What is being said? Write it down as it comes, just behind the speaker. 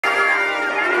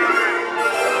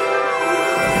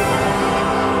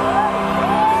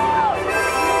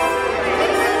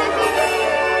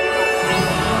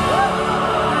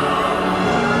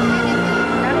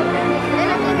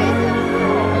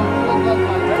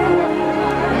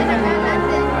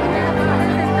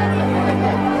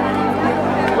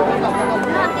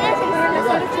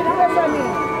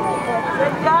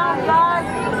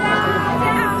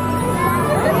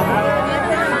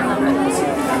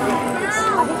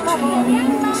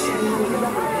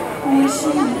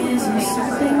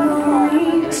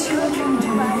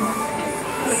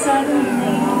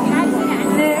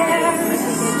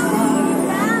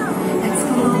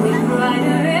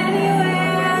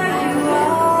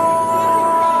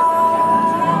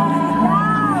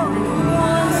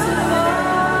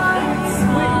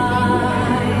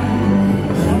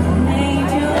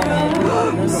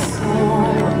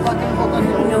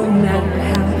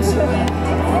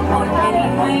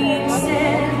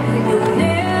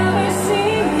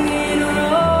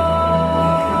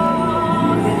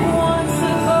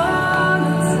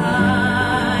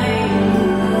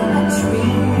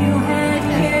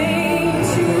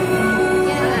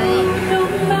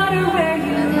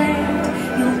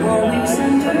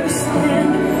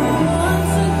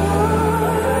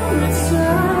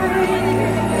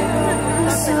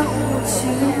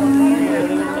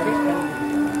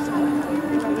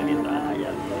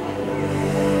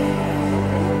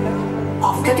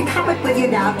Off to the cupboard with you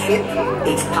now, Chip.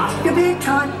 It's past your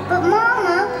bedtime. But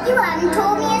Mama, you haven't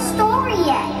told me a story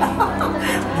yet.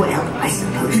 Well, I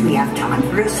suppose we have time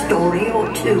for a story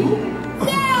or two.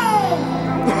 Yay!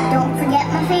 Don't forget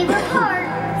my favorite part.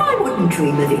 I wouldn't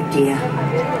dream of it, dear.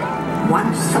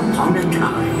 Once upon a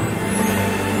time.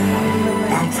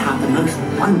 That's how the most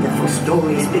wonderful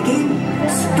stories begin.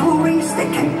 Stories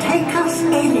that can take us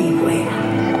anywhere.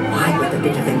 Why, with a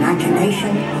bit of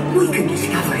imagination, we can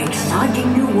discover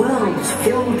exciting new worlds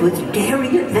filled with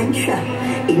daring adventure,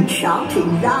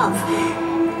 enchanting love,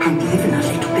 and even a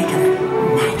little bit of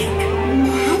magic.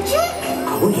 Magic?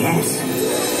 Oh yes,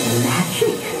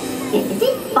 magic. Bippity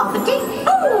boppity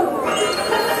oh!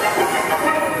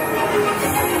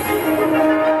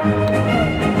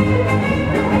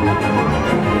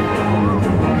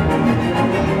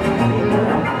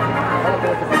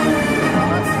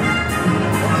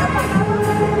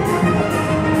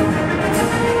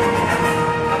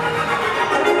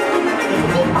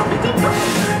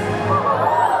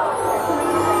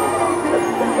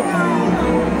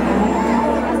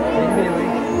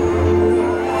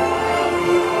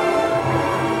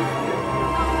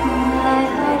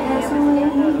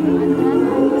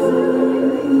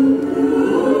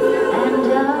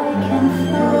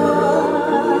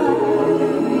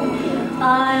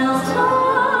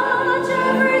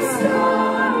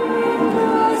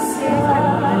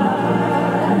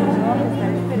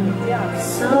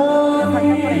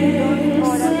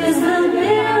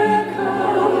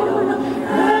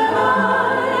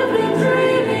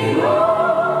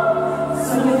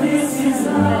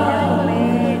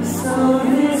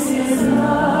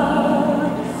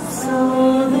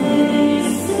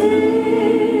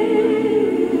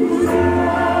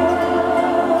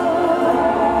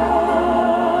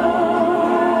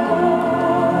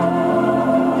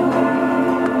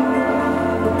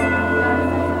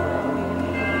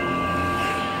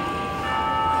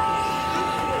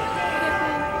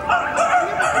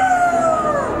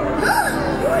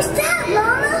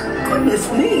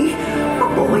 Goodness me, a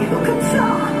boy who can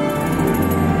fly.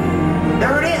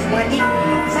 There it is, Wendy.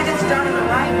 Second star to the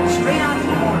right, straight on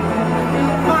forward.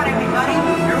 Come on, everybody.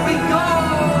 Here we go.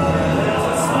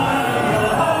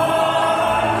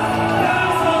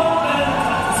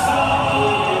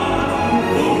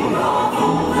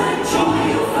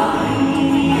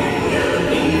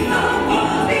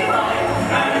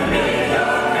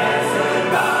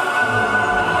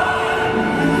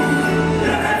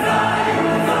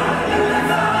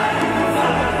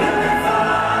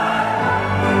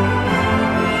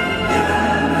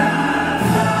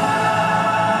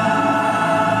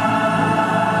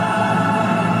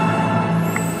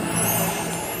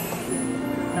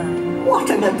 What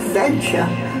an adventure!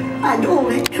 And all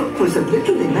it took was a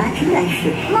little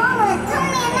imagination. Mama, tell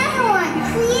me another one,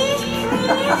 please,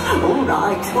 please. All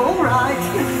right, all right.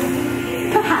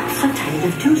 Perhaps a tale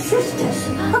of two sisters,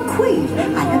 a queen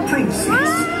and a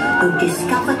princess, who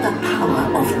discovered the power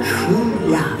of true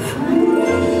love.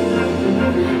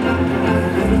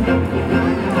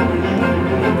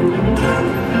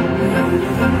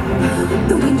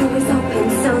 The window is open,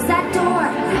 so's that door.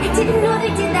 I didn't know they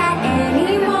did that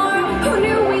anymore. Who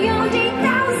knew we owned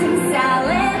 8,000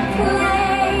 salad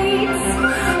plates?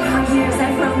 For years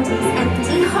I've roamed these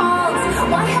empty halls.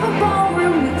 Why have a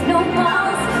ballroom with no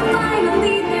balls?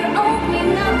 Finally they're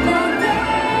opening up the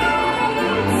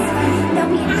gates.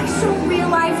 There'll be actual real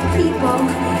life people.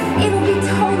 It'll be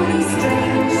totally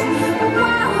strange.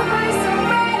 Wow, am I so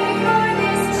ready for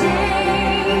this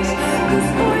change? 'Cause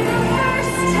for the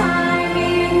first time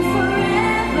in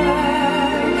forever,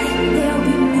 there'll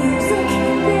be music,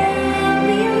 there'll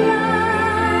be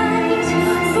light.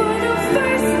 For the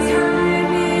first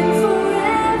time in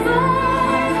forever,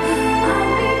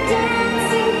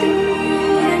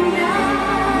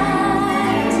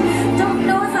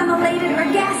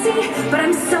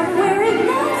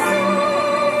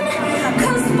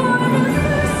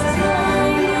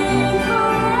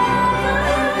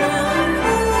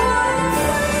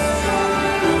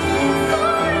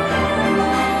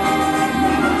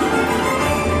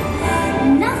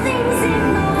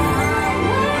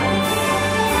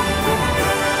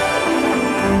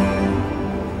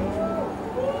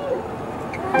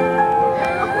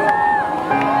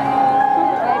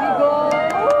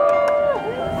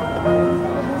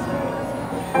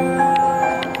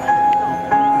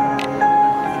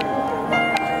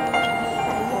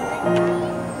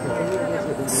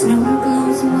 Snow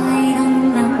glows white on the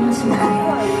mountain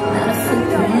tonight, not a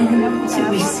footprint to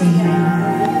be seen.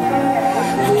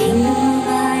 A kingdom of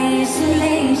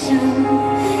isolation,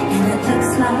 and it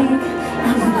looks like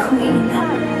I'm the queen.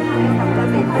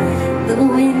 The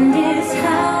wind is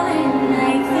howling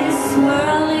like this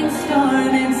swirling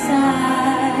storm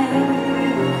inside.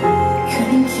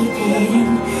 Couldn't keep it in,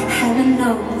 heaven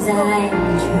knows I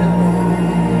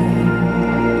tried.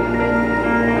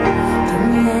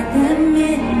 Don't let them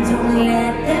in, don't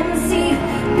let them see.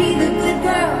 Be the good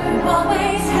girl you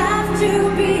always have to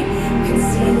be.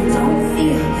 Conceal, don't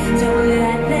feel, don't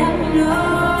let them know.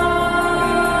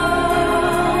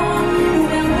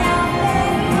 Well, now let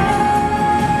it go.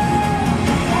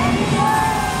 Let it go.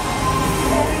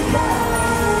 Let it go.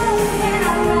 And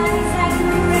our lives like the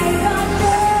break of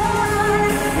dawn.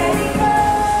 Let it go.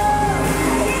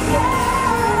 Let it go.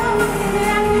 And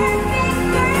that perfect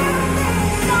girl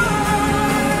is gone.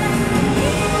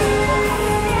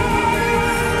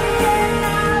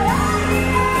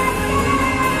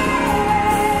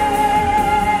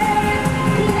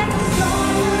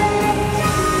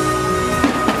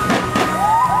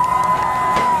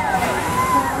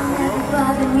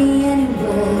 Bother me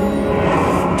anyway.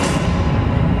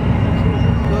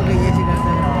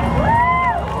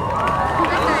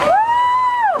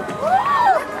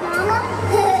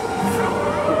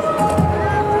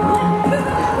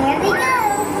 There we go.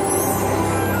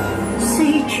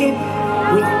 See, Chip,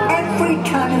 with every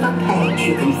turn of a page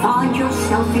you can find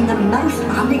yourself in the most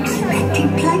unexpected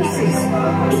places,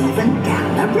 even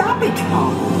down a rabbit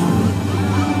hole.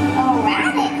 A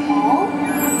rabbit hole?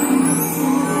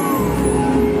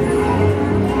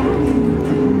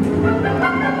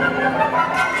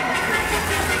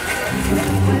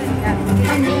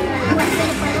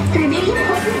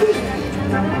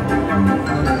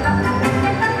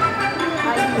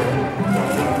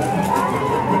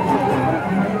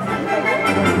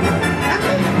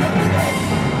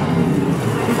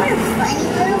 Funny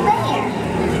little bear.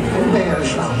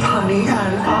 There's a honey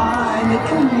and I'm a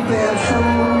teddy bear, so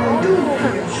do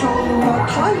it, so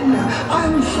kind.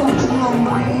 I'm so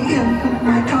lonely in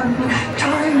my time for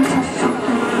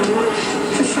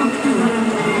something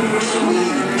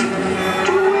sweet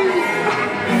to eat.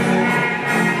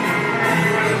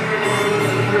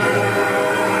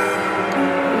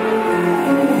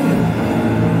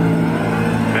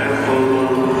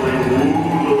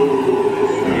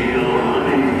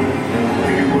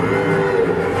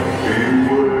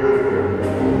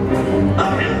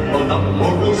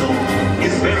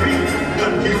 Is very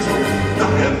confusing. The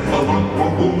head of a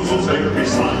proposals every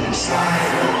side.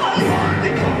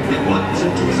 They come in ones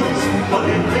and twos, but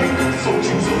it ain't so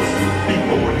choosers.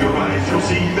 Before your eyes, you'll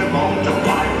see them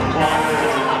multiply.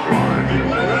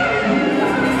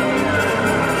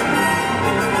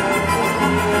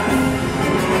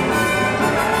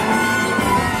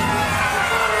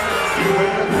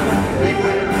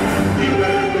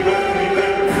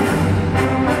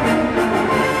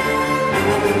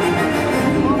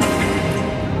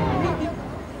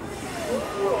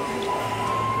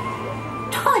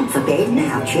 Time for bed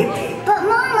now, Chip. But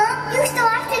Mama, you still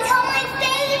have to tell my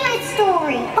favorite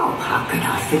story. Oh, how could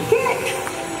I forget?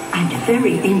 And a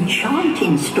very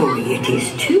enchanting story it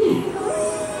is, too.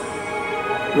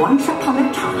 Once upon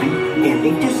a time, there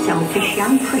lived a selfish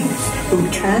young prince who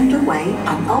turned away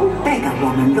an old beggar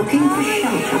woman looking for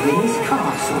shelter in his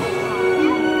castle.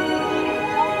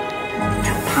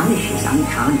 To punish his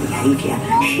unkind behaviour,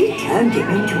 she turned him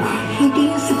into a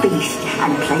hideous beast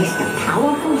and placed a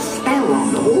powerful spell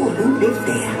on all who lived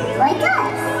there. Like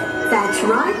us. That's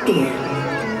right, dear.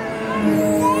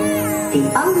 The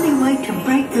only way to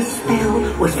break the spell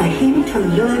was for him to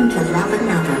learn to love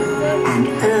another and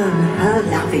earn her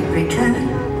love in return.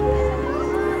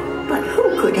 But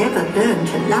who could ever learn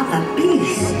to love a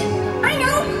beast? I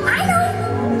know.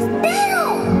 Bill!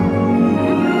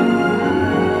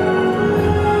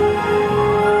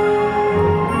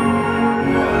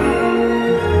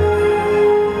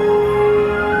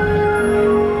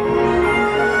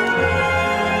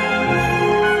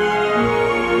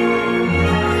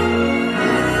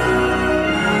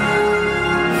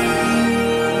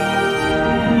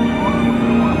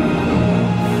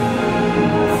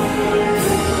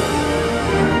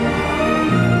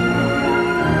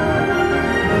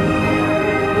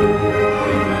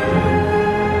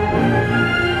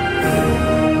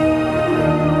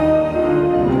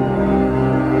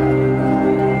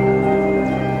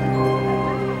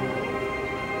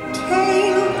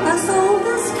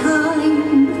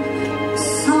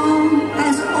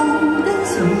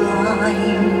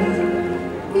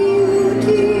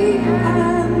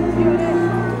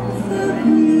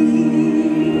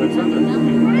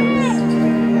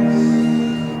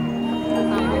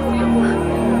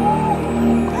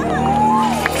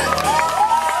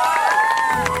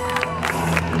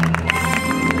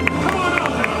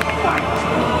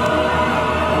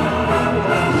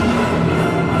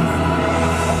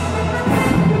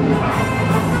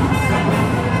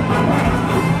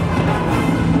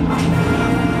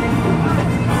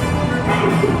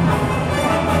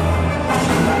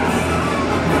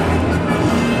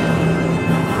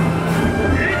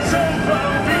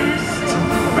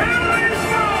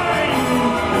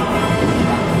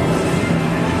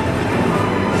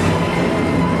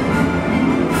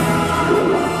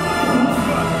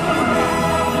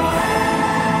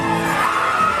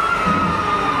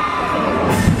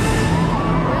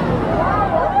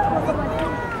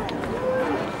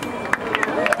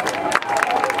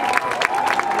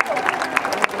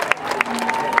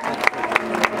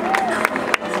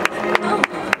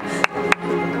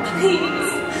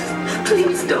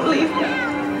 don't leave me.